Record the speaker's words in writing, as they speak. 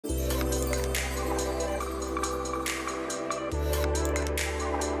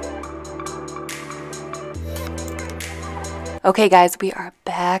Okay guys, we are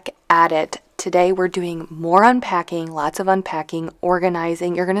back at it. Today we're doing more unpacking, lots of unpacking,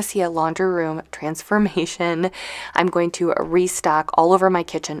 organizing. You're going to see a laundry room transformation. I'm going to restock all over my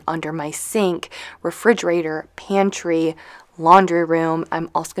kitchen, under my sink, refrigerator, pantry, laundry room. I'm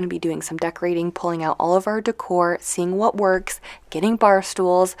also going to be doing some decorating, pulling out all of our decor, seeing what works, getting bar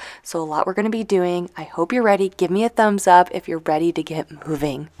stools. So a lot we're going to be doing. I hope you're ready. Give me a thumbs up if you're ready to get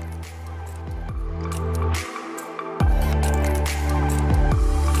moving.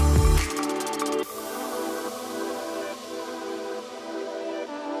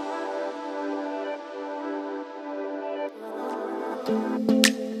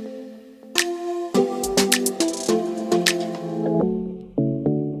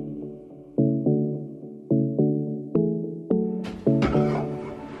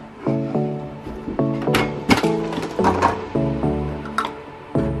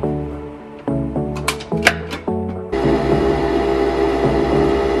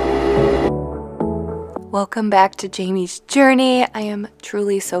 Welcome back to Jamie's Journey. I am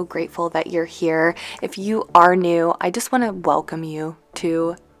truly so grateful that you're here. If you are new, I just want to welcome you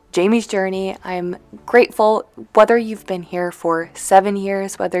to Jamie's Journey. I'm grateful whether you've been here for 7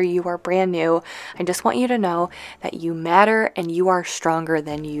 years, whether you are brand new. I just want you to know that you matter and you are stronger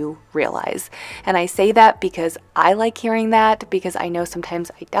than you realize. And I say that because I like hearing that, because I know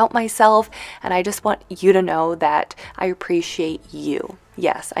sometimes I doubt myself, and I just want you to know that I appreciate you.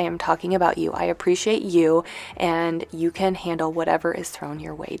 Yes, I am talking about you. I appreciate you, and you can handle whatever is thrown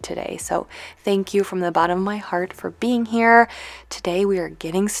your way today. So thank you from the bottom of my heart for being here. Today we are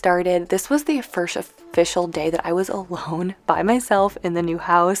getting started. This was the first official day that I was alone by myself in the new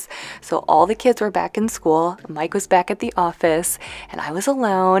house. So all the kids were back in school. Mike was back at the office, and I was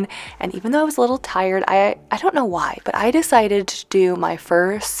alone. And even though I was a little tired, I don't know why, but I decided to do my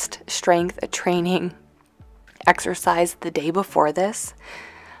first strength training exercise the day before this.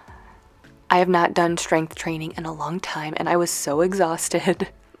 I have not done strength training in a long time, and I was so exhausted.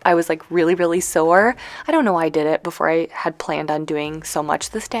 I was like really sore. I don't know why I did it before I had planned on doing so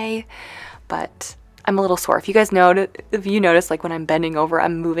much this day, but I'm a little sore. If you guys notice, like when I'm bending over,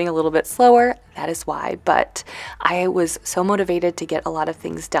 I'm moving a little bit slower, that is why. But I was so motivated to get a lot of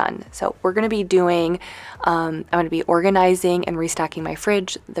things done. So we're going to be doing, I'm going to be organizing and restocking my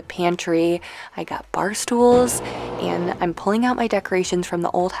fridge, the pantry. I got bar stools, and I'm pulling out my decorations from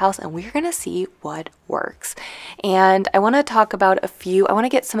the old house, and we're going to see what works. And I want to talk about I want to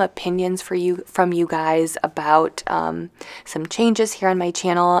get some opinions from you guys about some changes here on my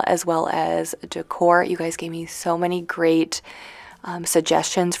channel, as well as decor. You guys gave me so many great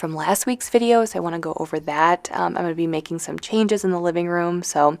suggestions from last week's videos. I want to go over that. I'm going to be making some changes in the living room,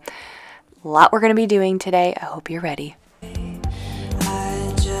 so a lot we're going to be doing today. I hope you're ready.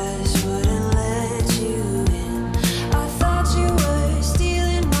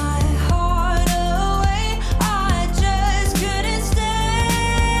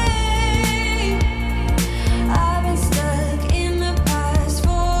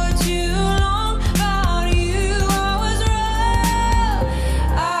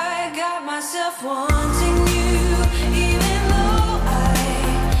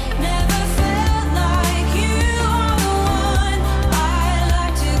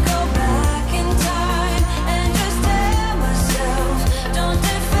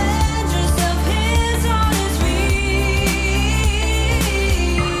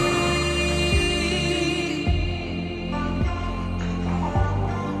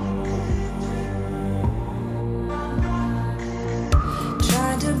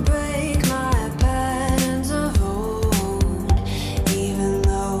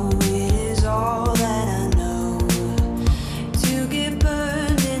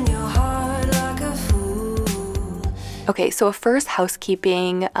 Okay, so a first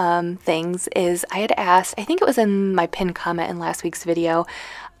housekeeping things is I had asked, I think it was in my pinned comment in last week's video,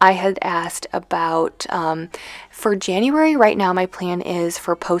 I had asked about, for January right now, my plan is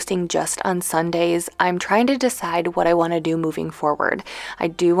for posting just on Sundays. I'm trying to decide what I want to do moving forward. I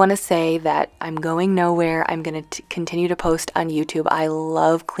do want to say that I'm going nowhere. I'm going to continue to post on YouTube. I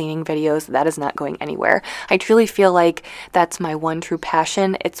love cleaning videos. That is not going anywhere. I truly feel like that's my one true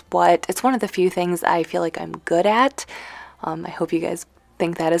passion. It's one of the few things I feel like I'm good at. I hope you guys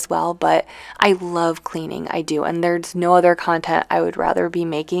think that as well, but I love cleaning. I do, and there's no other content I would rather be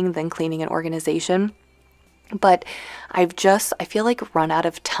making than cleaning and organization. But I feel like run out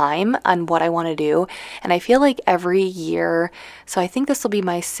of time on what I want to do, and I feel like every year, so I think this will be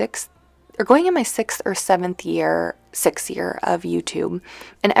my sixth or sixth year of YouTube,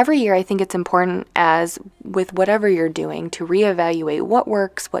 and every year I think it's important, as with whatever you're doing, to reevaluate what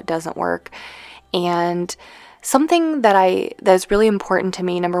works, what doesn't work. And Something that is really important to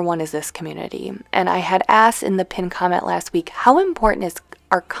me, number one, is this community. And I had asked in the pinned comment last week, how important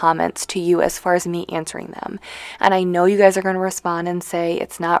are comments to you as far as me answering them? And I know you guys are going to respond and say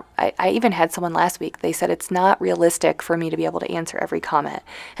it's not. I even had someone last week, they said it's not realistic for me to be able to answer every comment.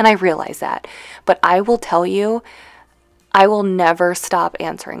 And I realize that. But I will tell you, I will never stop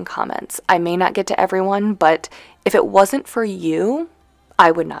answering comments. I may not get to everyone, but if it wasn't for you,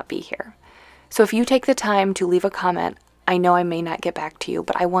 I would not be here. So if you take the time to leave a comment, I know I may not get back to you,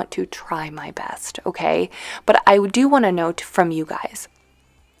 but I want to try my best, okay? But I do want to know from you guys,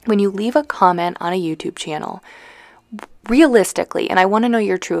 when you leave a comment on a YouTube channel, realistically, and I want to know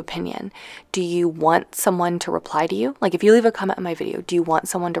your true opinion, do you want someone to reply to you? Like if you leave a comment on my video, do you want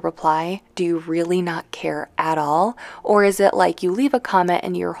someone to reply? Do you really not care at all? Or is it like you leave a comment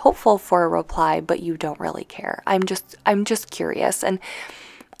and you're hopeful for a reply, but you don't really care? I'm just curious. And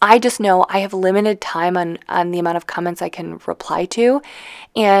I just know I have limited time on the amount of comments I can reply to.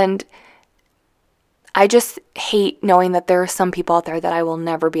 And I just hate knowing that there are some people out there that I will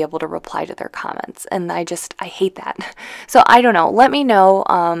never be able to reply to their comments. And I hate that. So I don't know. Let me know.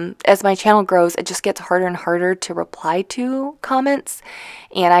 As my channel grows, it just gets harder and harder to reply to comments.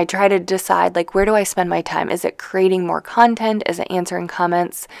 And I try to decide, like, where do I spend my time? Is it creating more content? Is it answering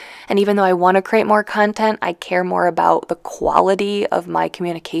comments? And even though I want to create more content, I care more about the quality of my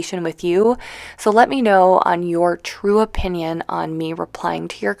communication with you. So let me know on your true opinion on me replying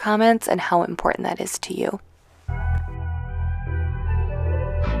to your comments and how important that is to you.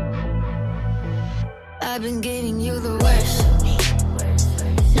 I've been giving you the worst of me.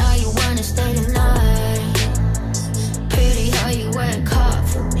 Now you wanna stay the night. Pretty how you work hard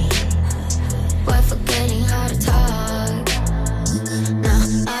for me, while forgetting how to talk. Now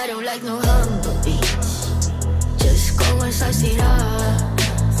I don't like no humble beats. Just go and slice it up.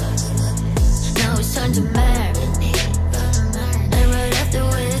 Now it's time to marinate. And right after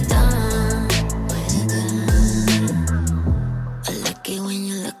we're done, I like it when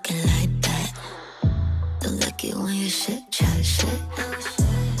you're looking like that. Don't like it when you shit, chat shit.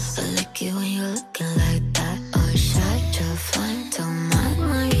 I like it when you're looking like that. Or shy, try fun, don't mind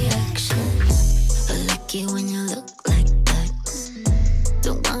my reaction. I like it when you look like that.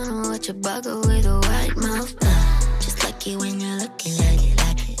 Don't wanna watch a bugger with a white mouth. Just like it when you're looking like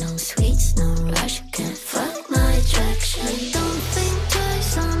it. No sweets, no rush, can't fuck my attraction. Don't think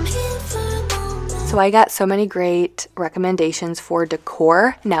twice, I'm here for a moment. So I got so many great recommendations for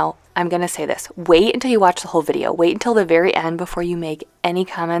decor. Now, I'm going to say this. Wait until you watch the whole video. Wait until the very end before you make any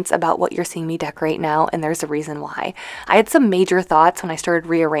comments about what you're seeing me decorate now, and there's a reason why. I had some major thoughts when I started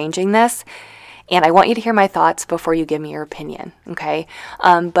rearranging this, and I want you to hear my thoughts before you give me your opinion, okay?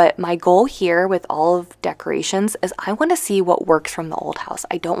 But my goal here with all of decorations is I want to see what works from the old house.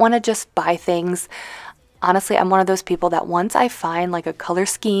 I don't want to just buy things. Honestly, I'm one of those people that once I find like a color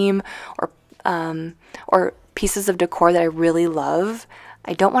scheme or pieces of decor that I really love,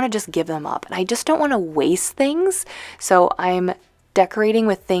 I don't want to just give them up. And I just don't want to waste things. So I'm decorating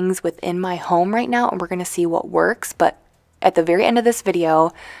with things within my home right now, and we're going to see what works. But at the very end of this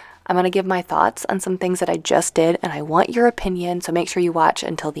video, I'm going to give my thoughts on some things that I just did, and I want your opinion, so make sure you watch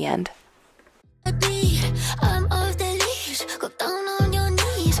until the end. I'm off the leash, go down on your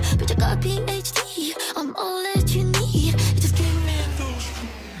knees. Bitch, I got PhD, I'm all that you need. Just give me those.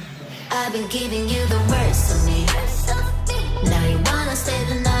 I've been giving you the worst of me. Now you wanna stay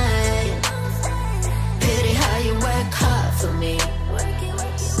the night. Pretty how you work hard for me,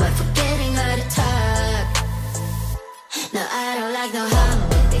 while forgetting how to talk. No, I don't like no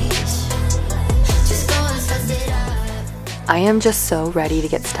humbugs. Just go and suss it up. I am just so ready to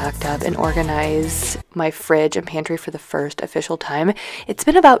get stocked up and organize my fridge and pantry for the first official time. It's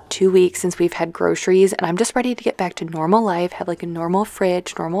been about 2 weeks since we've had groceries, and I'm just ready to get back to normal life, have like a normal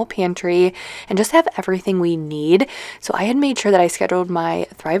fridge, normal pantry, and just have everything we need. So I had made sure that I scheduled my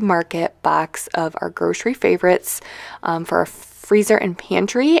Thrive Market box of our grocery favorites for our freezer and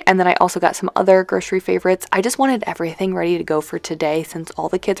pantry, and then I also got some other grocery favorites. I just wanted everything ready to go for today since all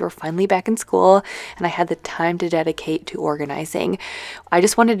the kids were finally back in school and I had the time to dedicate to organizing. I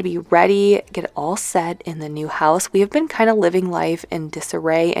just wanted to be ready, get it all set in the new house. We have been kind of living life in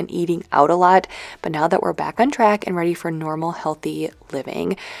disarray and eating out a lot, but now that we're back on track and ready for normal, healthy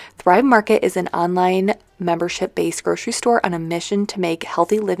living. Thrive Market is an online membership-based grocery store on a mission to make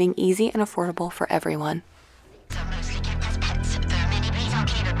healthy living easy and affordable for everyone. Are mostly kept as pets, though many breeds are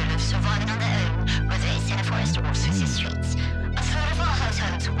capable of surviving on their own, whether it's in a forest or city streets. A third of our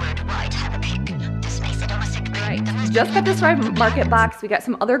households worldwide have a pig. This makes it almost a great. Just got this Thrive Market box. We got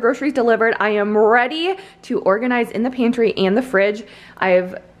some other groceries delivered. I am ready to organize in the pantry and the fridge.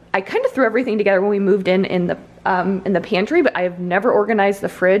 I kind of threw everything together when we moved in the in the pantry, but I have never organized the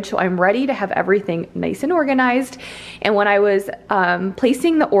fridge, so I'm ready to have everything nice and organized. And when I was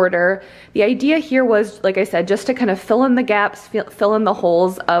placing the order, the idea here was, like I said, just to kind of fill in the gaps, fill in the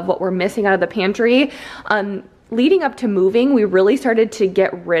holes of what we're missing out of the pantry. Leading up to moving, we really started to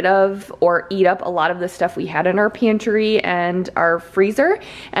get rid of or eat up a lot of the stuff we had in our pantry and our freezer.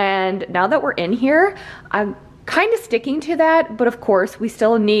 And now that we're in here, I'm kind of sticking to that, but of course we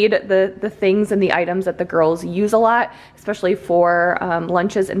still need the things and the items that the girls use a lot, especially for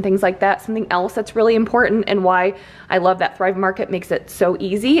lunches and things like that. Something else that's really important and why I love that Thrive Market makes it so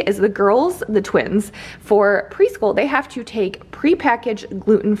easy is the girls, the twins, for preschool, they have to take prepackaged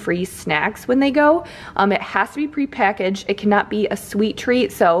gluten-free snacks when they go. It has to be prepackaged. It cannot be a sweet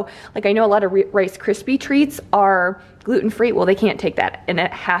treat. So like I know a lot of Rice Krispie treats are gluten-free. Well, they can't take that, and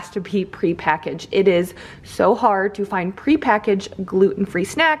it has to be prepackaged. It is so hard to find prepackaged gluten-free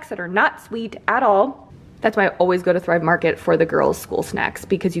snacks that are not sweet at all. That's why I always go to Thrive Market for the girls' school snacks,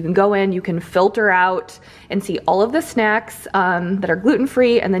 because you can go in, you can filter out and see all of the snacks that are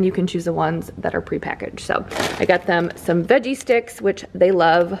gluten-free, and then you can choose the ones that are prepackaged. So I got them some veggie sticks, which they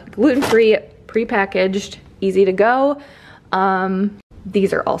love, gluten-free, prepackaged, easy to go.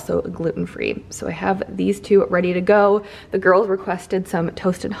 These are also gluten-free. So I have these two ready to go. The girls requested some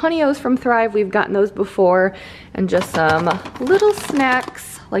toasted honey oats from Thrive. We've gotten those before, and just some little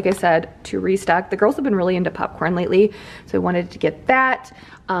snacks, like I said, to restock. The girls have been really into popcorn lately, so I wanted to get that.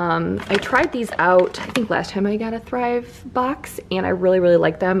 I tried these out, I think last time I got a Thrive box, and I really, really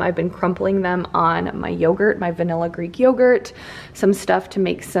like them. I've been crumpling them on my yogurt, my vanilla Greek yogurt, some stuff to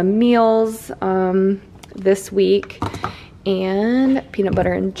make some meals this week, and peanut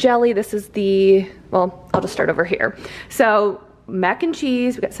butter and jelly. This is the, well, I'll just start over here. So mac and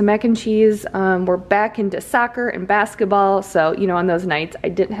cheese, we got some mac and cheese. We're back into soccer and basketball. So, you know, on those nights I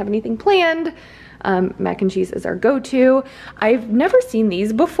didn't have anything planned. Mac and cheese is our go-to. I've never seen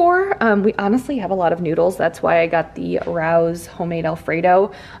these before. We honestly have a lot of noodles. That's why I got the Rouse homemade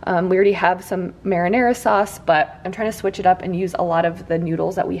Alfredo. We already have some marinara sauce, but I'm trying to switch it up and use a lot of the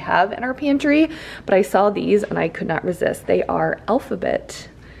noodles that we have in our pantry. But I saw these and I could not resist. They are Alphabet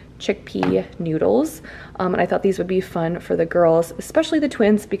chickpea noodles, and I thought these would be fun for the girls, especially the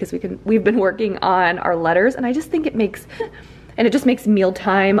twins, because we've been working on our letters, and I just think it makes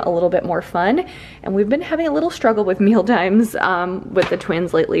mealtime a little bit more fun. And we've been having a little struggle with meal times with the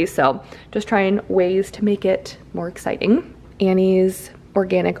twins lately, so just trying ways to make it more exciting. Annie's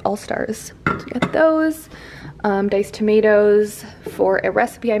Organic All-Stars. So we got those. Diced tomatoes for a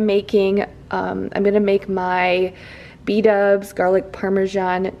recipe I'm making. I'm gonna make my B-dubs garlic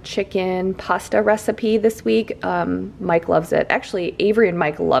parmesan chicken pasta recipe this week. Mike loves it. Actually, Avery and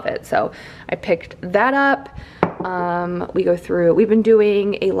Mike love it, so I picked that up. We've been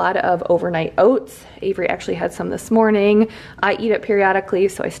doing a lot of overnight oats. Avery actually had some this morning. I eat it periodically,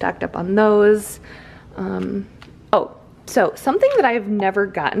 so I stocked up on those. So something that I've never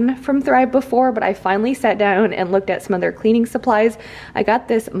gotten from Thrive before, but I finally sat down and looked at some of their cleaning supplies. I got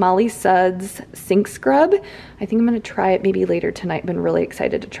this Molly Suds sink scrub. I think I'm gonna try it maybe later tonight. Been really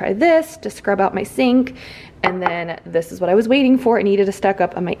excited to try this, to scrub out my sink. And then this is what I was waiting for. I needed to stock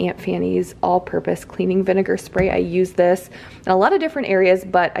up on my Aunt Fanny's all-purpose cleaning vinegar spray. I use this in a lot of different areas,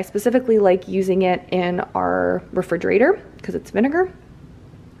 but I specifically like using it in our refrigerator because it's vinegar.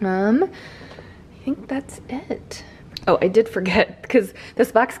 I think that's it. Oh, I did forget, because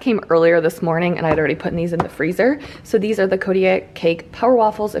this box came earlier this morning and I'd already put these in the freezer. So these are the Kodiak Cake Power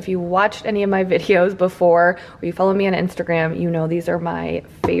Waffles. If you watched any of my videos before, or you follow me on Instagram, you know these are my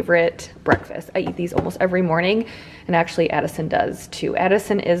favorite breakfast. I eat these almost every morning, and actually Addison does too.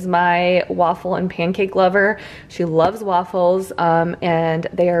 Addison is my waffle and pancake lover. She loves waffles, and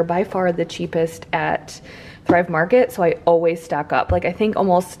they are by far the cheapest at Thrive Market, so I always stock up. Like, I think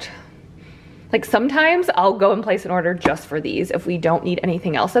almost, like, sometimes I'll go and place an order just for these if we don't need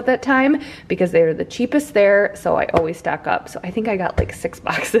anything else at that time, because they're the cheapest there, so I always stock up. So I think I got like 6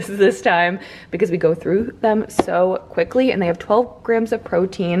 boxes this time because we go through them so quickly, and they have 12 grams of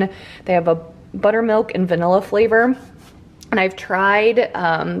protein. They have a buttermilk and vanilla flavor. And I've tried,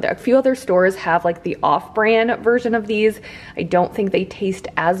 a few other stores have like the off-brand version of these. I don't think they taste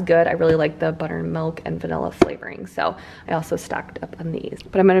as good. I really like the buttermilk and vanilla flavoring, so I also stocked up on these.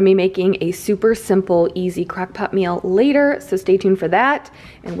 But I'm gonna be making a super simple, easy crock pot meal later, so stay tuned for that.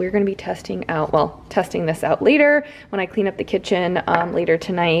 And we're gonna be testing this out later when I clean up the kitchen later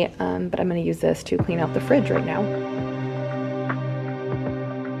tonight, but I'm gonna use this to clean out the fridge right now.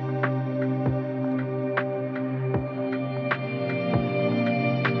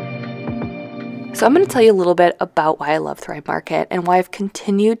 So I'm going to tell you a little bit about why I love Thrive Market and why I've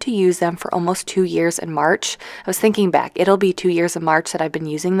continued to use them for almost 2 years in March. I was thinking back, it'll be 2 years in March that I've been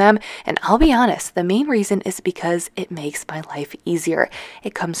using them, and I'll be honest, the main reason is because it makes my life easier.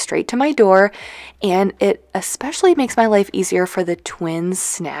 It comes straight to my door, and it especially makes my life easier for the twins'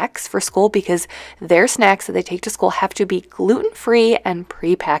 snacks for school, because their snacks that they take to school have to be gluten-free and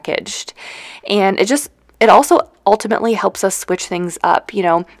pre-packaged. And it also ultimately helps us switch things up. You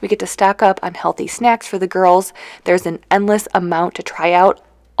know, we get to stock up on healthy snacks for the girls. There's an endless amount to try out.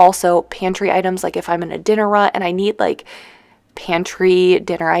 Also, pantry items, like if I'm in a dinner rut and I need like pantry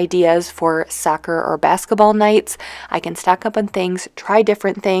dinner ideas for soccer or basketball nights, I can stock up on things, try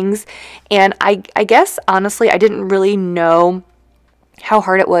different things. And I guess, honestly, I didn't really know how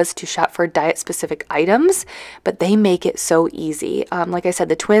hard it was to shop for diet specific items, but they make it so easy. Like I said,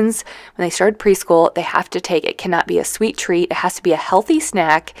 the twins, when they started preschool, they have to take, it cannot be a sweet treat. It has to be a healthy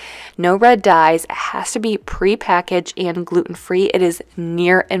snack, no red dyes. It has to be pre-packaged and gluten-free. It is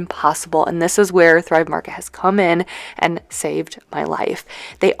near impossible. And this is where Thrive Market has come in and saved my life.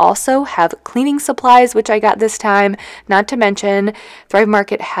 They also have cleaning supplies, which I got this time. Not to mention, Thrive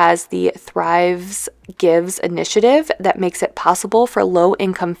Market has the Thrives Gives initiative that makes it possible for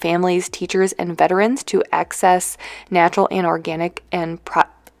low-income families, teachers, and veterans to access natural and organic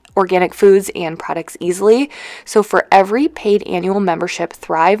foods and products easily. So for every paid annual membership,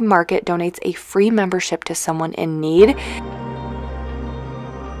 Thrive Market donates a free membership to someone in need.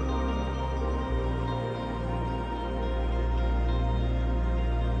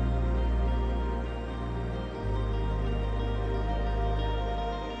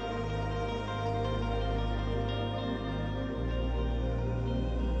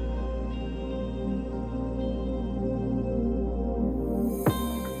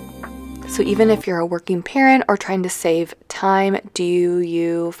 So even if you're a working parent or trying to save time, do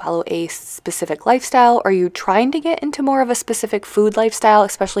you follow a specific lifestyle? Or are you trying to get into more of a specific food lifestyle,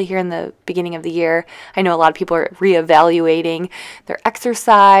 especially here in the beginning of the year? I know a lot of people are reevaluating their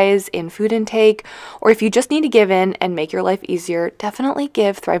exercise and food intake. Or if you just need to give in and make your life easier, definitely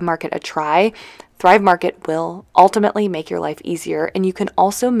give Thrive Market a try. Thrive Market will ultimately make your life easier, and you can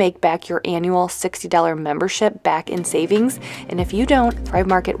also make back your annual $60 membership back in savings, and if you don't, Thrive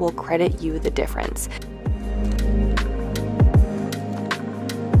Market will credit you the difference.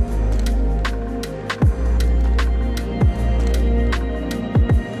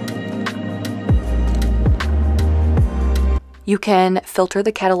 You can filter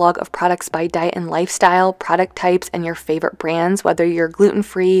the catalog of products by diet and lifestyle, product types, and your favorite brands. Whether you're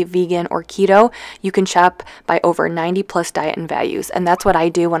gluten-free, vegan, or keto, you can shop by over 90 plus diet and values. And that's what I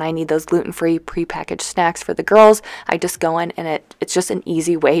do when I need those gluten-free prepackaged snacks for the girls. I just go in and it's just an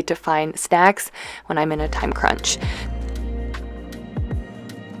easy way to find snacks when I'm in a time crunch.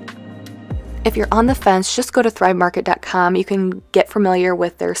 If you're on the fence, just go to thrivemarket.com. You can get familiar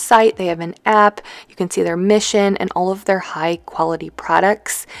with their site. They have an app. You can see their mission and all of their high quality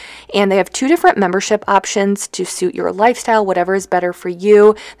products. And they have 2 different membership options to suit your lifestyle, whatever is better for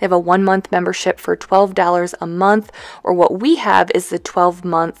you. They have a 1-month membership for $12 a month, or what we have is the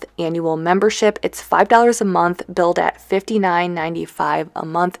 12-month annual membership. It's $5 a month, billed at $59.95 a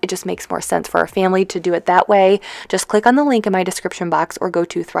month. It just makes more sense for our family to do it that way. Just click on the link in my description box or go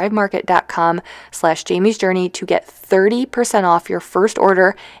to thrivemarket.com/JamiesJourney to get 30% off your first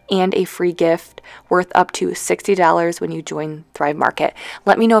order and a free gift worth up to $60 when you join Thrive Market.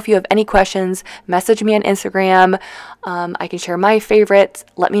 Let me know if you have any questions. Message me on Instagram. I can share my favorites.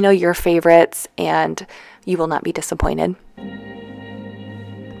 Let me know your favorites, and you will not be disappointed.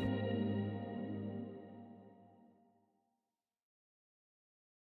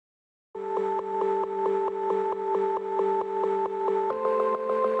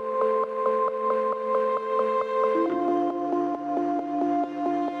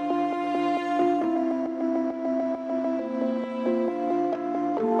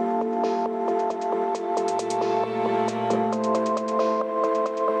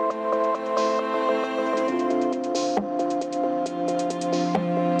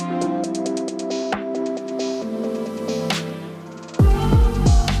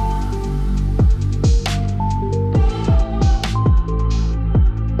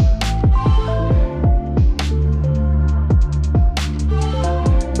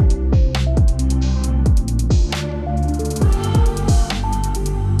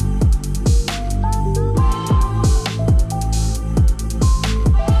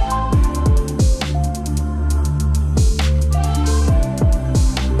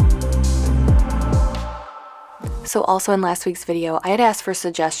 So also in last week's video, I had asked for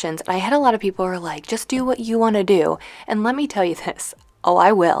suggestions, and I had a lot of people who were like, just do what you want to do. And let me tell you this. Oh,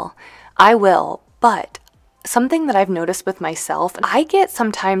 I will. But something that I've noticed with myself, I get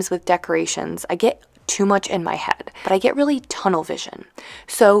sometimes with decorations, I get too much in my head, but I get really tunnel vision.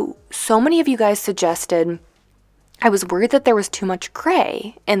 So many of you guys suggested, I was worried that there was too much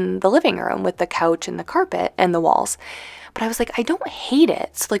gray in the living room with the couch and the carpet and the walls. But I was like, I don't hate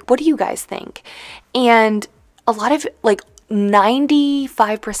it. So like, what do you guys think? And a lot of, like,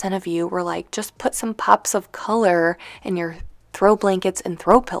 95% of you were like, just put some pops of color in your throw blankets and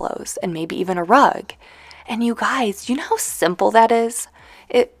throw pillows and maybe even a rug. And you guys, you know how simple that is?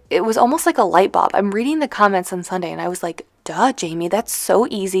 It was almost like a light bulb. I'm reading the comments on Sunday and I was like, duh, Jamie, that's so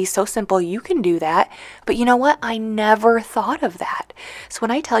easy, so simple. You can do that. But you know what? I never thought of that. So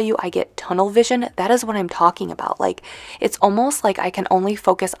when I tell you I get tunnel vision, that is what I'm talking about. Like, it's almost like I can only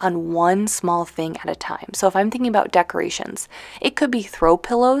focus on one small thing at a time. So if I'm thinking about decorations, it could be throw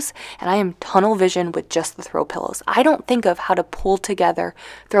pillows, and I am tunnel vision with just the throw pillows. I don't think of how to pull together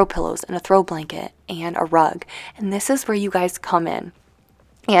throw pillows and a throw blanket and a rug. And this is where you guys come in.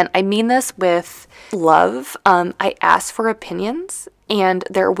 And I mean this with love. I ask for opinions, and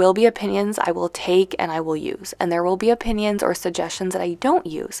there will be opinions I will take and I will use. And there will be opinions or suggestions that I don't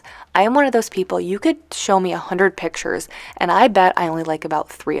use. I am one of those people, you could show me 100 pictures, and I bet I only like about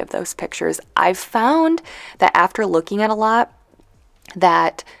 3 of those pictures. I've found that after looking at a lot,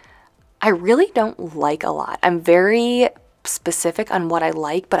 that I really don't like a lot. I'm very specific on what I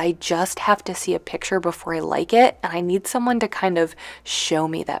like, but I just have to see a picture before I like it, and I need someone to kind of show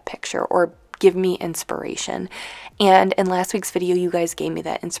me that picture or give me inspiration. And in last week's video, you guys gave me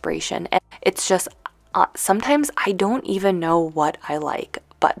that inspiration, and it's just sometimes I don't even know what I like,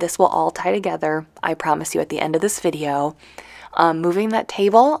 but this will all tie together, I promise you, at the end of this video. Moving that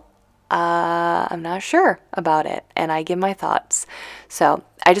table, I'm not sure about it, and I give my thoughts. So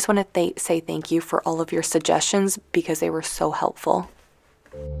I just want to say thank you for all of your suggestions because they were so helpful.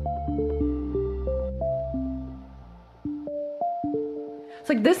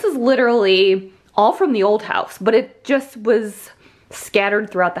 So like, this is literally all from the old house, but it just was scattered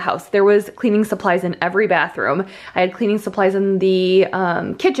throughout the house. There was cleaning supplies in every bathroom. I had cleaning supplies in the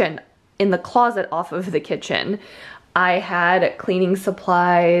kitchen, in the closet off of the kitchen. I had cleaning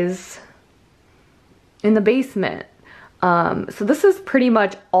supplies in the basement. So this is pretty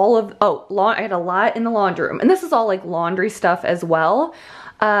much all of, I had a lot in the laundry room, and this is all like laundry stuff as well.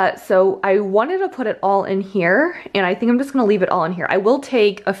 So I wanted to put it all in here, and I think I'm just gonna leave it all in here. I will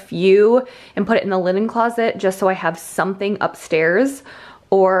take a few and put it in the linen closet just so I have something upstairs,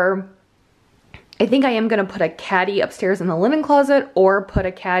 or I think I am gonna put a caddy upstairs in the linen closet, or put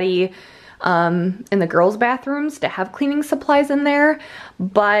a caddy in the girls' bathrooms to have cleaning supplies in there.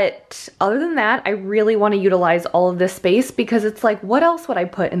 But other than that, I really want to utilize all of this space, because it's like, what else would I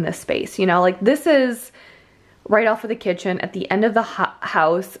put in this space? You know, like, this is right off of the kitchen at the end of the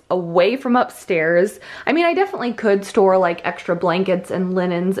house, away from upstairs. I mean, I definitely could store like extra blankets and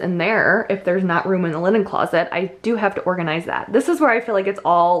linens in there if there's not room in the linen closet. I do have to organize that. This is where I feel like it's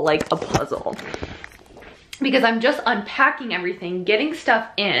all like a puzzle, because I'm just unpacking everything, getting stuff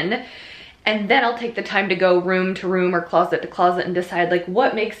in, and then I'll take the time to go room to room or closet to closet and decide like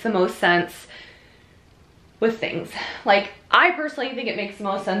what makes the most sense with things. Like, I personally think it makes the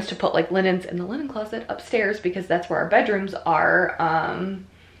most sense to put like linens in the linen closet upstairs, because that's where our bedrooms are.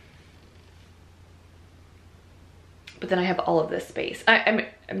 But then I have all of this space. I'm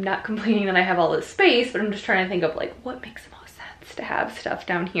not complaining that I have all this space, but I'm just trying to think of like what makes the most sense to have stuff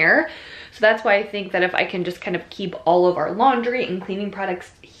down here. So that's why I think that if I can just kind of keep all of our laundry and cleaning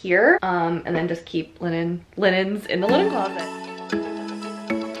products here, and then just keep linens in the linen closet.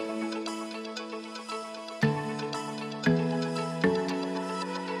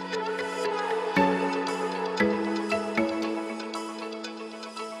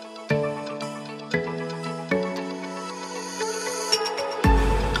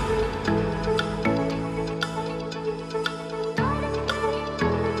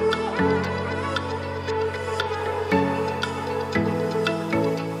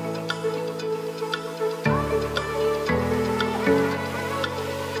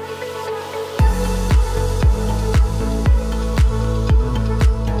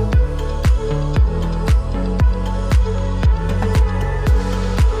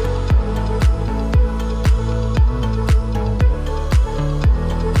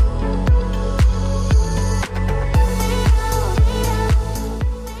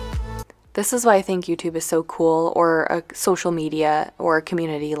 This is why I think YouTube is so cool, or a social media or a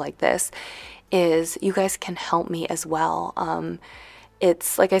community like this, is you guys can help me as well.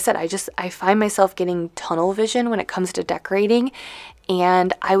 It's like I said, I find myself getting tunnel vision when it comes to decorating,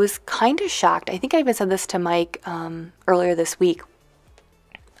 and I was kind of shocked. I think I even said this to Mike earlier this week.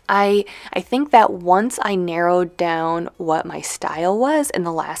 I think that once I narrowed down what my style was in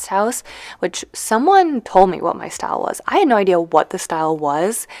the last house, which someone told me what my style was. I had no idea what the style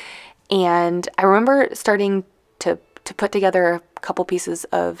was. And I remember starting to put together a couple pieces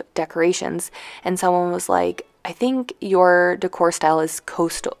of decorations, and someone was like, I think your decor style is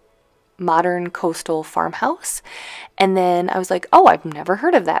modern coastal farmhouse. And then I was like, oh, I've never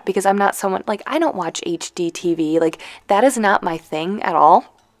heard of that, because I'm not someone, like, I don't watch HGTV. Like, that is not my thing at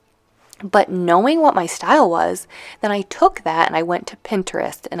all. But knowing what my style was, then I took that and I went to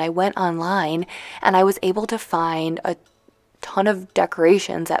Pinterest and I went online, and I was able to find a ton of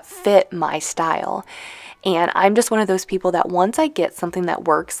decorations that fit my style. And I'm just one of those people that once I get something that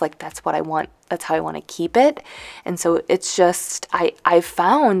works, like, that's what I want, that's how I want to keep it. And so it's just, I've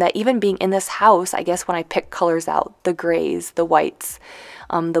found that even being in this house, I guess when I pick colors out, the grays, the whites,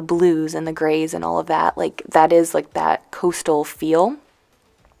 the blues and the grays and all of that, like, that is like that coastal feel.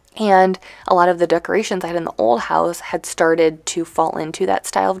 And a lot of the decorations I had in the old house had started to fall into that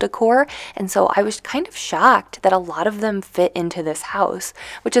style of decor. And so I was kind of shocked that a lot of them fit into this house,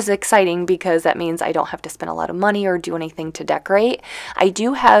 which is exciting because that means I don't have to spend a lot of money or do anything to decorate. I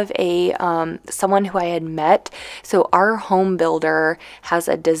do have a someone who I had met. So our home builder has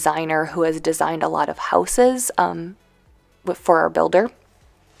a designer who has designed a lot of houses for our builder.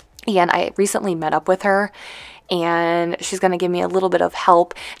 And I recently met up with her, and she's going to give me a little bit of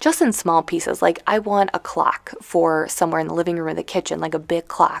help just in small pieces. Like, I want a clock for somewhere in the living room or the kitchen, like a big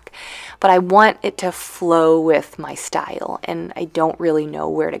clock, but I want it to flow with my style, and I don't really know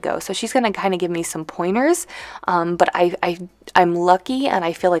where to go. So she's going to kind of give me some pointers, but I'm lucky, and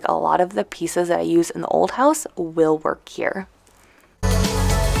I feel like a lot of the pieces that I use in the old house will work here.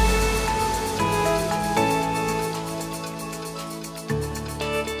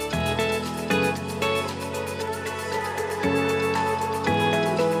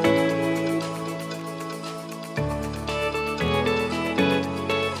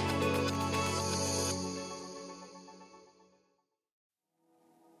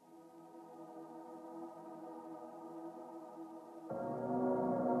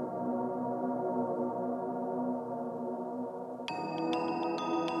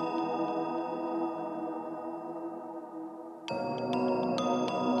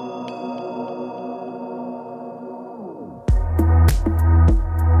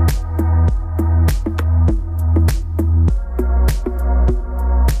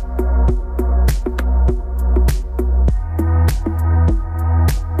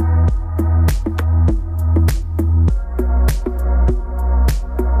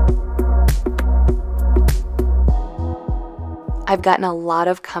 I've gotten a lot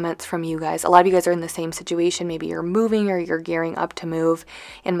of comments from you guys. A lot of you guys are in the same situation. Maybe you're moving or you're gearing up to move.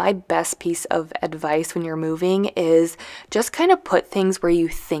 And my best piece of advice when you're moving is just kind of put things where you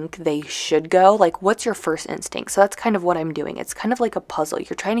think they should go. Like, what's your first instinct? So that's kind of what I'm doing. It's kind of like a puzzle.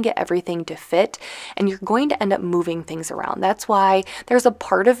 You're trying to get everything to fit, and you're going to end up moving things around. That's why there's a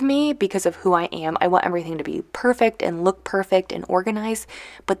part of me, because of who I am, I want everything to be perfect and look perfect and organized,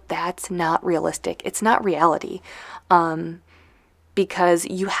 but that's not realistic. It's not reality. Because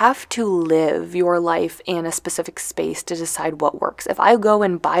you have to live your life in a specific space to decide what works. If I go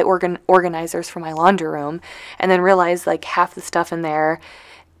and buy organizers for my laundry room and then realize like half the stuff in there,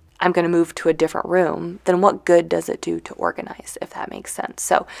 I'm going to move to a different room, then what good does it do to organize, if that makes sense?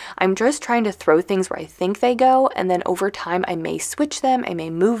 So I'm just trying to throw things where I think they go, and then over time I may switch them, I may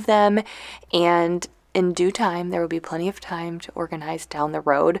move them, and in due time, there will be plenty of time to organize down the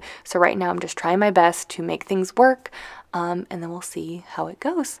road. So right now I'm just trying my best to make things work, and then we'll see how it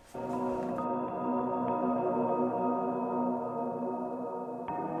goes.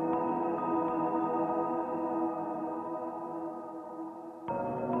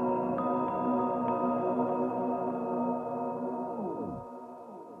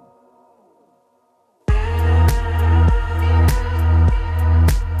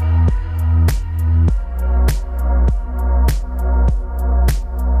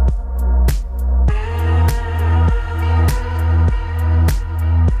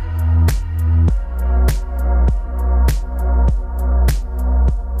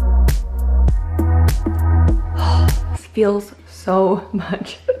 Feels so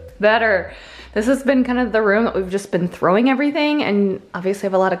much better. This has been kind of the room that we've just been throwing everything, and obviously I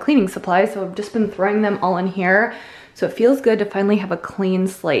have a lot of cleaning supplies, so I've just been throwing them all in here. So it feels good to finally have a clean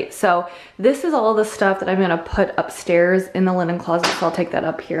slate. So this is all the stuff that I'm gonna put upstairs in the linen closet, so I'll take that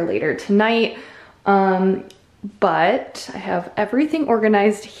up here later tonight. But I have everything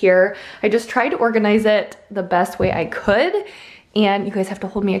organized here. I just tried to organize it the best way I could, and you guys have to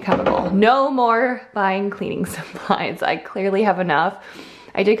hold me accountable. No more buying cleaning supplies. I clearly have enough.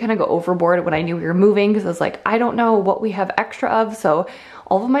 I did kind of go overboard when I knew we were moving because I was like, I don't know what we have extra of. So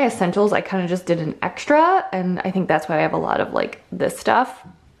all of my essentials, I kind of just did an extra, and I think that's why I have a lot of like this stuff.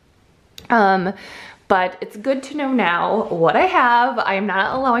 But it's good to know now what I have. I am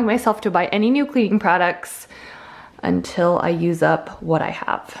not allowing myself to buy any new cleaning products until I use up what I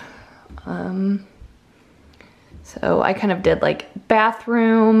have. So I kind of did like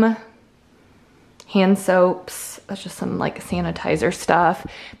bathroom, hand soaps. That's just some like sanitizer stuff.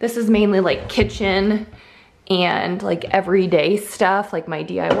 This is mainly like kitchen and like everyday stuff, like my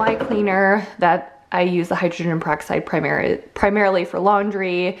DIY cleaner that I use the hydrogen peroxide primarily for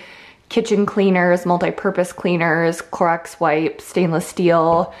laundry, kitchen cleaners, multi-purpose cleaners, Clorox wipes, stainless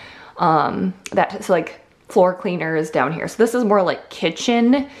steel, so like floor cleaners down here. So this is more like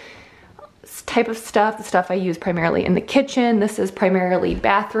kitchen type of stuff, the stuff I use primarily in the kitchen. This is primarily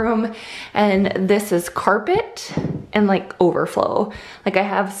bathroom, and this is carpet and like overflow. Like I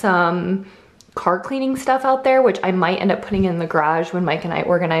have some car cleaning stuff out there, which I might end up putting in the garage when Mike and I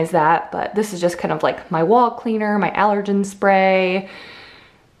organize that, but this is just kind of like my wall cleaner, my allergen spray,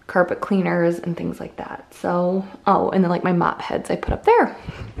 carpet cleaners and things like that. So, oh, and then like my mop heads I put up there.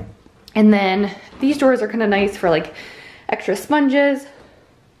 And then these drawers are kind of nice for like extra sponges.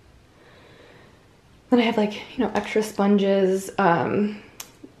 Then I have like, you know, extra sponges,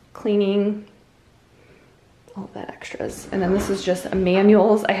 cleaning, all of that extras. And then this is just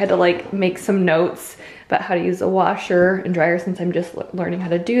manuals. I had to like make some notes about how to use a washer and dryer since I'm just learning how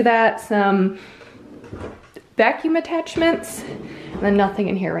to do that. Some vacuum attachments, and then nothing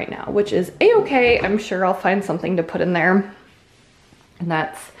in here right now, which is a-okay. I'm sure I'll find something to put in there. And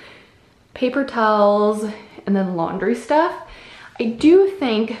that's paper towels and then laundry stuff. I do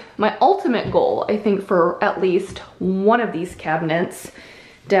think my ultimate goal, I think for at least one of these cabinets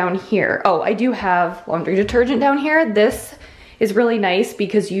down here. Oh, I do have laundry detergent down here. This is really nice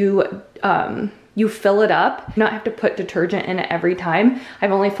because you fill it up. You don't have to put detergent in it every time.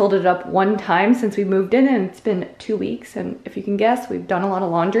 I've only filled it up one time since we moved in, and it's been 2 weeks. And if you can guess, we've done a lot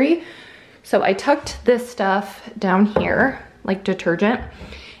of laundry. So I tucked this stuff down here, like detergent.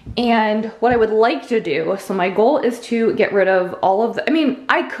 And what I would like to do, so my goal is to get rid of all of the, I mean,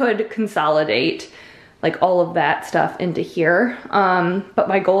 I could consolidate like all of that stuff into here. But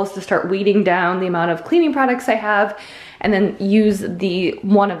my goal is to start weeding down the amount of cleaning products I have, and then use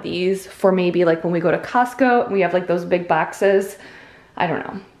one of these for maybe like when we go to Costco, we have like those big boxes. I don't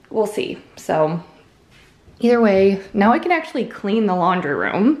know, we'll see. So either way, now I can actually clean the laundry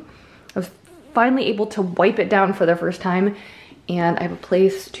room. I was finally able to wipe it down for the first time, and I have a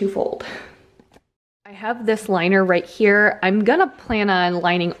place to fold. I have this liner right here. I'm gonna plan on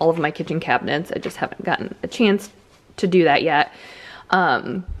lining all of my kitchen cabinets. I just haven't gotten a chance to do that yet.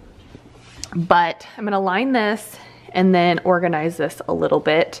 But I'm gonna line this and then organize this a little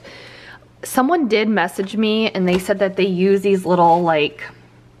bit. Someone did message me and they said that they use these little like,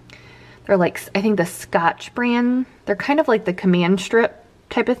 they're like, I think the Scotch brand. They're kind of like the command strip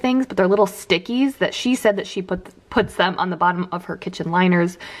type of things, but they're little stickies that she said that she puts them on the bottom of her kitchen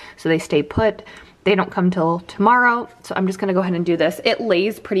liners so they stay put. They don't come till tomorrow, so I'm just gonna go ahead and do this. It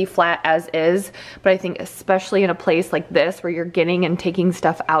lays pretty flat as is, but I think especially in a place like this where you're getting and taking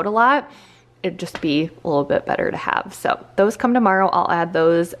stuff out a lot, it'd just be a little bit better to have. So those come tomorrow. I'll add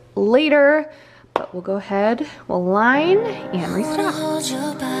those later, but we'll go ahead, we'll line and restock. Hold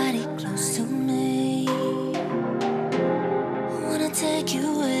your body close to me. I wanna take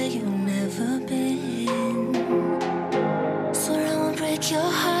you where you've never been. Swear I won't break your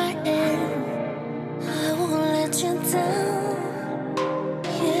heart and I won't let you down.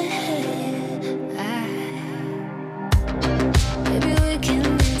 Yeah, maybe we can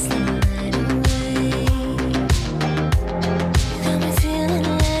dance the night away. You got me feeling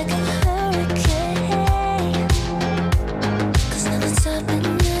like a hurricane. 'Cause now it's up at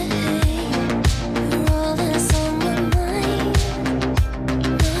night. You're all that's on my mind,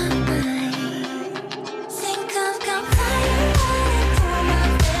 my mind. Think I've got fire running through my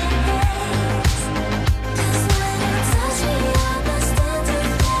veins. 'Cause when you touch me, I burst into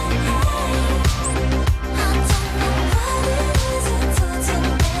flames. I don't know what it is you do to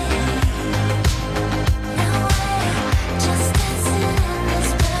me. Now we're just dancing in this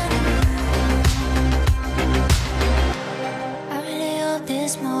burning room. I really hope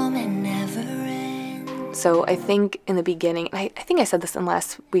this moment never ends. So I think in the beginning, I think I said this in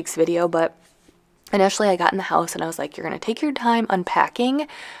last week's video, but initially I got in the house and I was like, you're gonna take your time unpacking,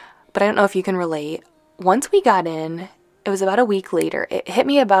 but I don't know if you can relate. Once we got in, it was about a week later, it hit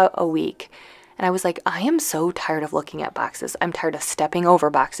me about a week, and I was like, I am so tired of looking at boxes. I'm tired of stepping over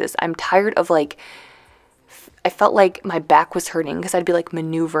boxes. I'm tired of like I felt like my back was hurting because I'd be like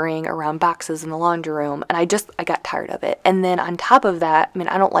maneuvering around boxes in the laundry room, and I got tired of it. And then on top of that, I mean,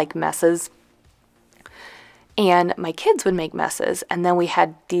 I don't like messes, and my kids would make messes, and then we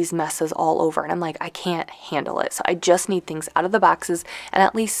had these messes all over, and I'm like, I can't handle it. So I just need things out of the boxes and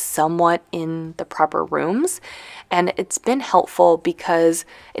at least somewhat in the proper rooms. And it's been helpful because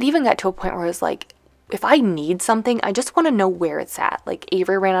it even got to a point where I was like, if I need something, I just want to know where it's at. Like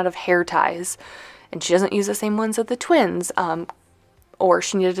Avery ran out of hair ties, and she doesn't use the same ones as the twins, or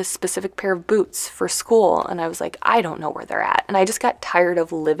she needed a specific pair of boots for school, and I was like, I don't know where they're at. And I just got tired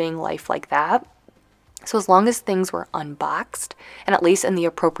of living life like that. So as long as things were unboxed and at least in the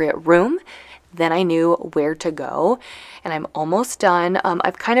appropriate room, then I knew where to go. And I'm almost done.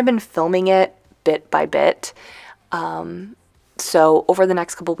 I've kind of been filming it bit by bit. So over the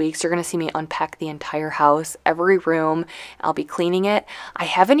next couple weeks, you're going to see me unpack the entire house, every room. I'll be cleaning it. I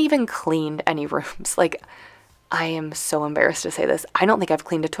haven't even cleaned any rooms. Like, I am so embarrassed to say this. I don't think I've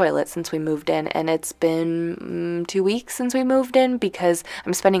cleaned a toilet since we moved in, and it's been 2 weeks since we moved in because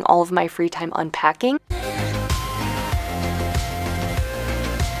I'm spending all of my free time unpacking.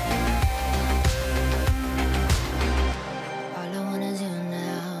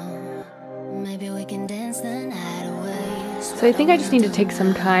 So I think I just need to take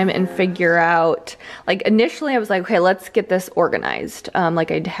some time and figure out, like initially I was like, okay, let's get this organized, like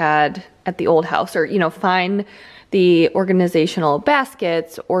I'd had at the old house, or, you know, find the organizational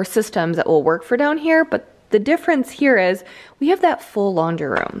baskets or systems that will work for down here. But the difference here is we have that full laundry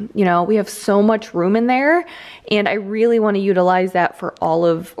room. You know, we have so much room in there, and I really want to utilize that for all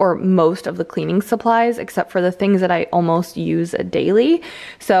of, or most of the cleaning supplies, except for the things that I almost use daily.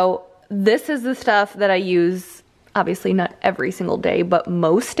 So this is the stuff that I use, obviously not every single day, but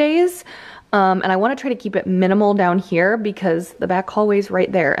most days. And I want to try to keep it minimal down here because the back hallway's right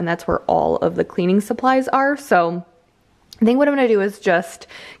there, and that's where all of the cleaning supplies are. So I think what I'm going to do is just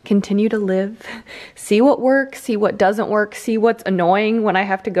continue to live, see what works, see what doesn't work, see what's annoying when I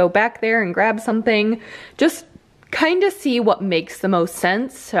have to go back there and grab something, just kind of see what makes the most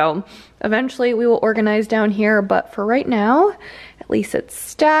sense. So eventually we will organize down here, but for right now, at least it's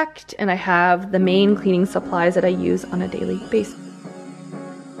stacked and I have the main cleaning supplies that I use on a daily basis.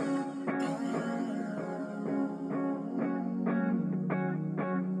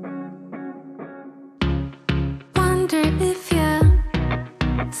 Wonder if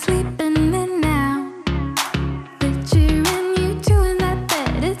you're sleeping in now. Picturing you doing that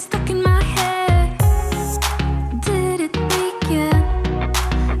bed, it's stuck in my head. Did it break you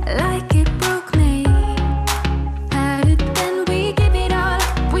like it broke me? Had it then we give it all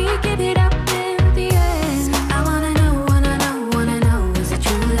up, we give it up in the end. I wanna know, is it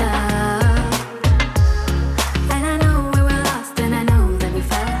true love? And I know we were lost, and I know that we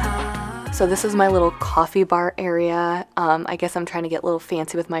fell hard. So this is my little coffee bar area. I guess I'm trying to get a little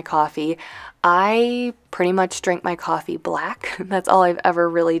fancy with my coffee. I pretty much drink my coffee black. That's all I've ever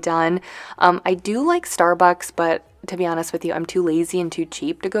really done. I do like Starbucks, but to be honest with you, I'm too lazy and too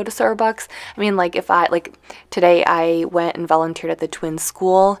cheap to go to Starbucks. I mean, like today I went and volunteered at the twins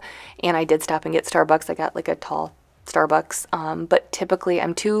school, and I did stop and get Starbucks. I got like a tall Starbucks, but typically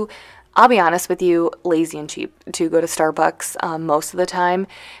I'll be honest with you, lazy and cheap to go to Starbucks most of the time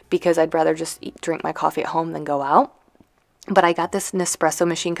because I'd rather just drink my coffee at home than go out. But I got this Nespresso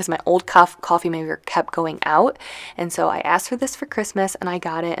machine because my old coffee maker kept going out. And so I asked for this for Christmas and I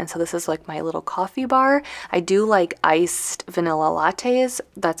got it. And so this is like my little coffee bar. I do like iced vanilla lattes.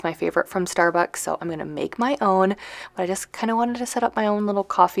 That's my favorite from Starbucks. So I'm going to make my own. But I just kind of wanted to set up my own little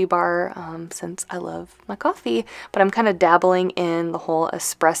coffee bar since I love my coffee. But I'm kind of dabbling in the whole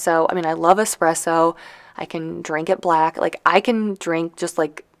espresso. I mean, I love espresso. I can drink it black. Like I can drink just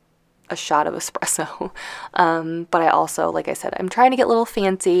like a shot of espresso. But I also, like I said, I'm trying to get a little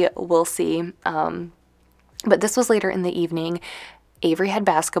fancy. We'll see. But this was later in the evening. Avery had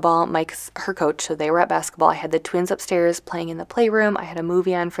basketball. Mike's her coach, so they were at basketball. I had the twins upstairs playing in the playroom. I had a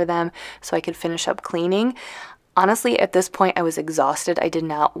movie on for them so I could finish up cleaning. Honestly, at this point, I was exhausted. I did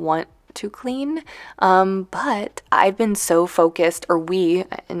not want to clean, but I've been so focused, or we,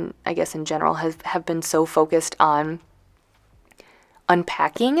 and I guess in general, have been so focused on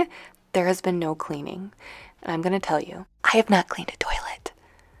unpacking. There has been no cleaning. And I'm going to tell you, I have not cleaned a toilet.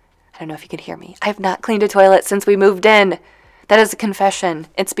 I don't know if you can hear me. I have not cleaned a toilet since we moved in. That is a confession.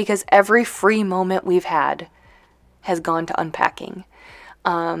 It's because every free moment we've had has gone to unpacking.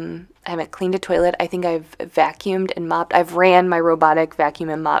 I haven't cleaned a toilet. I think I've vacuumed and mopped. I've ran my robotic vacuum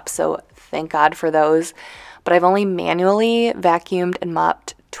and mop, so thank God for those. But I've only manually vacuumed and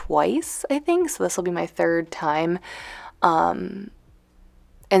mopped twice, I think. So this will be my third time.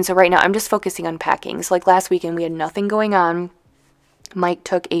 And so right now I'm just focusing on packing. So like last weekend we had nothing going on. Mike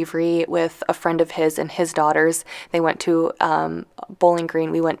took Avery with a friend of his and his daughters. They went to Bowling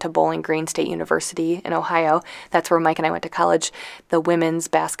Green. We went to Bowling Green State University in Ohio. That's where Mike and I went to college. The women's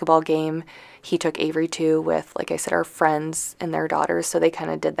basketball game he took Avery to with, like I said, our friends and their daughters. So they kind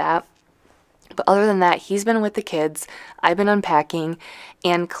of did that. But other than that, he's been with the kids. I've been unpacking,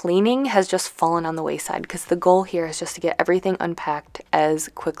 and cleaning has just fallen on the wayside because the goal here is just to get everything unpacked as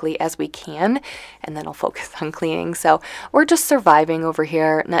quickly as we can, and then I'll focus on cleaning. So we're just surviving over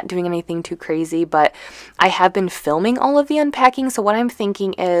here, not doing anything too crazy, but I have been filming all of the unpacking. So what I'm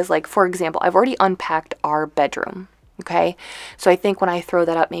thinking is, like, for example, I've already unpacked our bedroom. Okay, so I think when I throw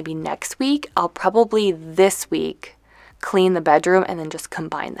that up maybe next week, I'll probably this week clean the bedroom and then just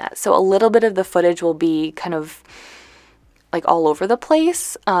combine that. So a little bit of the footage will be kind of like all over the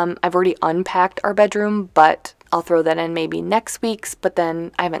place. I've already unpacked our bedroom, but I'll throw that in maybe next week's, but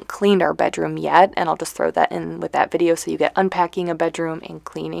then I haven't cleaned our bedroom yet, and I'll just throw that in with that video so you get unpacking a bedroom and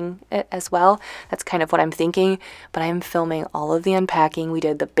cleaning it as well. That's kind of what I'm thinking, but I'm filming all of the unpacking. We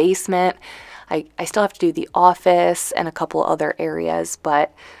did the basement. I still have to do the office and a couple other areas,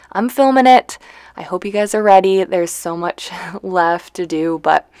 but I'm filming it. I hope you guys are ready. There's so much left to do,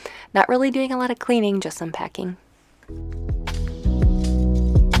 but not really doing a lot of cleaning, just unpacking.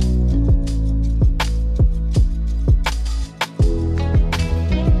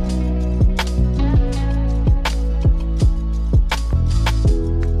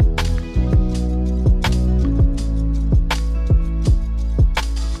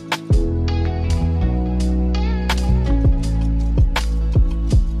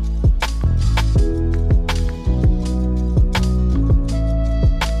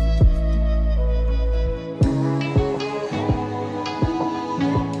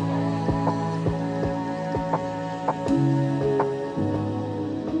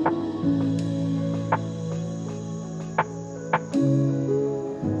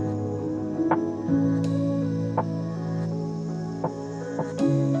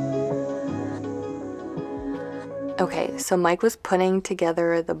 Okay, so Mike was putting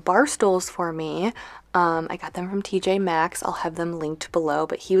together the bar stools for me. I got them from TJ Maxx. I'll have them linked below,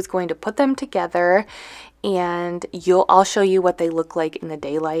 but he was going to put them together, and I'll show you what they look like in the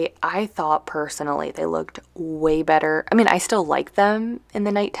daylight. I thought personally they looked way better. I mean, I still like them in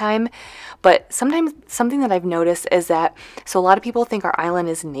the nighttime, but sometimes something that I've noticed is that, so a lot of people think our island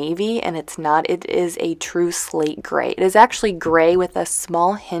is navy, and it's not. It is a true slate gray. It is actually gray with a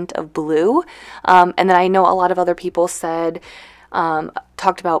small hint of blue. And then I know a lot of other people said,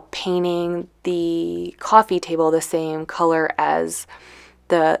 talked about painting the coffee table the same color as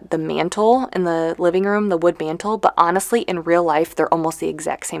the mantle in the living room, the wood mantle, but honestly in real life they're almost the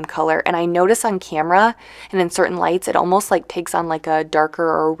exact same color. And I notice on camera and in certain lights it almost like takes on like a darker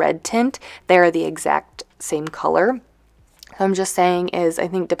or red tint. They're the exact same color. I'm just saying is, I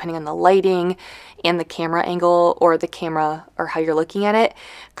think depending on the lighting and the camera angle or the camera or how you're looking at it,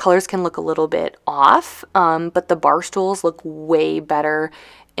 colors can look a little bit off, but the bar stools look way better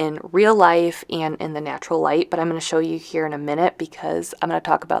in real life and in the natural light. But I'm going to show you here in a minute because I'm going to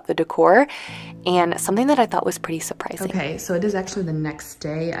talk about the decor and something that I thought was pretty surprising. Okay, so it is actually the next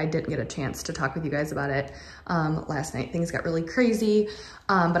day. I didn't get a chance to talk with you guys about it last night. Things got really crazy,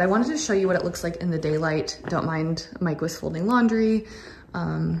 but I wanted to show you what it looks like in the daylight. Don't mind, Mike was folding laundry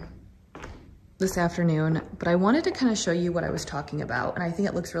this afternoon, but I wanted to kind of show you what I was talking about, and I think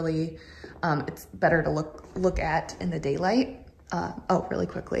it looks really, it's better to look at in the daylight. Oh, really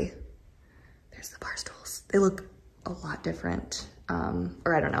quickly, there's the bar stools. They look a lot different,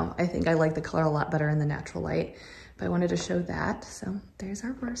 or I don't know. I think I like the color a lot better in the natural light, but I wanted to show that. So there's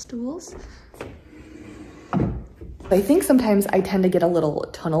our bar stools. I think sometimes I tend to get a little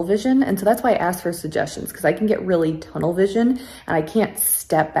tunnel vision, and so that's why I asked for suggestions, because I can get really tunnel vision and I can't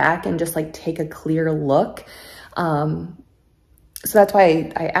step back and just like take a clear look. So that's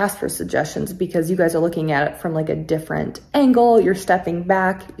why I asked for suggestions, because you guys are looking at it from like a different angle. You're stepping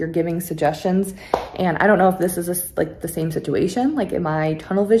back, you're giving suggestions. And I don't know if this is like the same situation. Like, am I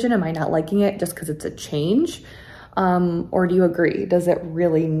tunnel vision? Am I not liking it just because it's a change? Or do you agree? Does it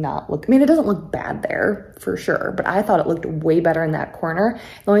really not look, I mean, it doesn't look bad there for sure, but I thought it looked way better in that corner.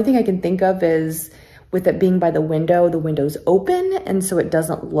 The only thing I can think of is with it being by the window's open, and so it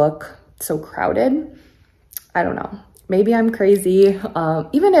doesn't look so crowded. I don't know. Maybe I'm crazy.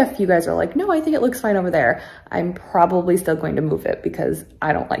 Even if you guys are like, no, I think it looks fine over there, I'm probably still going to move it because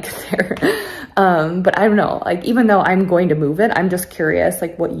I don't like it there. But I don't know, like, even though I'm going to move it, I'm just curious,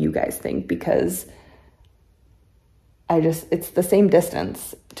 like, what you guys think, because it's the same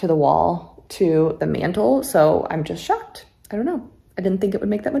distance to the wall, to the mantle. So I'm just shocked. I don't know. I didn't think it would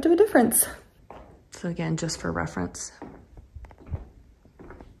make that much of a difference. So again, just for reference.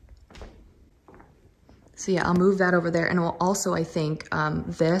 So yeah, I'll move that over there. And we'll also, I think,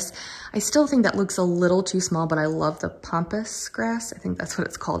 this, I still think that looks a little too small, but I love the pampas grass. I think that's what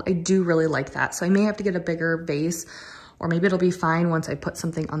it's called. I do really like that. So I may have to get a bigger vase, or maybe it'll be fine once I put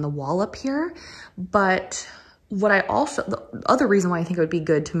something on the wall up here. But what I also, the other reason why I think it would be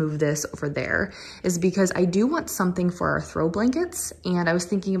good to move this over there is because I do want something for our throw blankets. And I was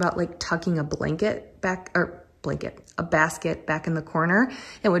thinking about like tucking a blanket back, or a basket back in the corner.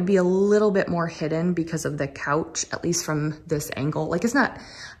 It would be a little bit more hidden because of the couch, at least from this angle. Like it's not,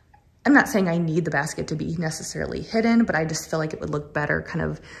 I'm not saying I need the basket to be necessarily hidden, but I just feel like it would look better kind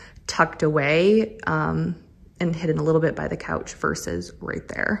of tucked away and hidden a little bit by the couch versus right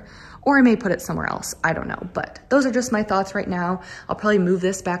there. Or I may put it somewhere else, I don't know. But those are just my thoughts right now. I'll probably move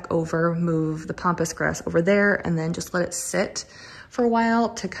this back over, move the pampas grass over there, and then just let it sit for a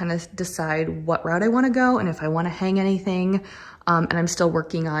while to kind of decide what route I want to go and if I want to hang anything. And I'm still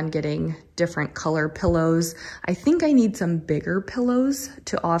working on getting different color pillows. I think I need some bigger pillows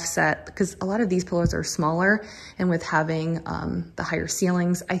to offset because a lot of these pillows are smaller, and with having the higher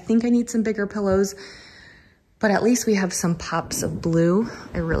ceilings, I think I need some bigger pillows. But at least we have some pops of blue.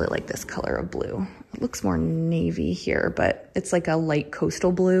 I really like this color of blue. It looks more navy here, but it's like a light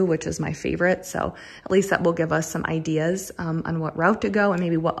coastal blue, which is my favorite. So at least that will give us some ideas on what route to go and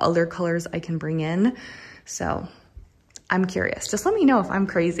maybe what other colors I can bring in. So I'm curious. Just let me know if I'm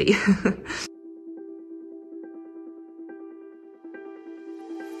crazy.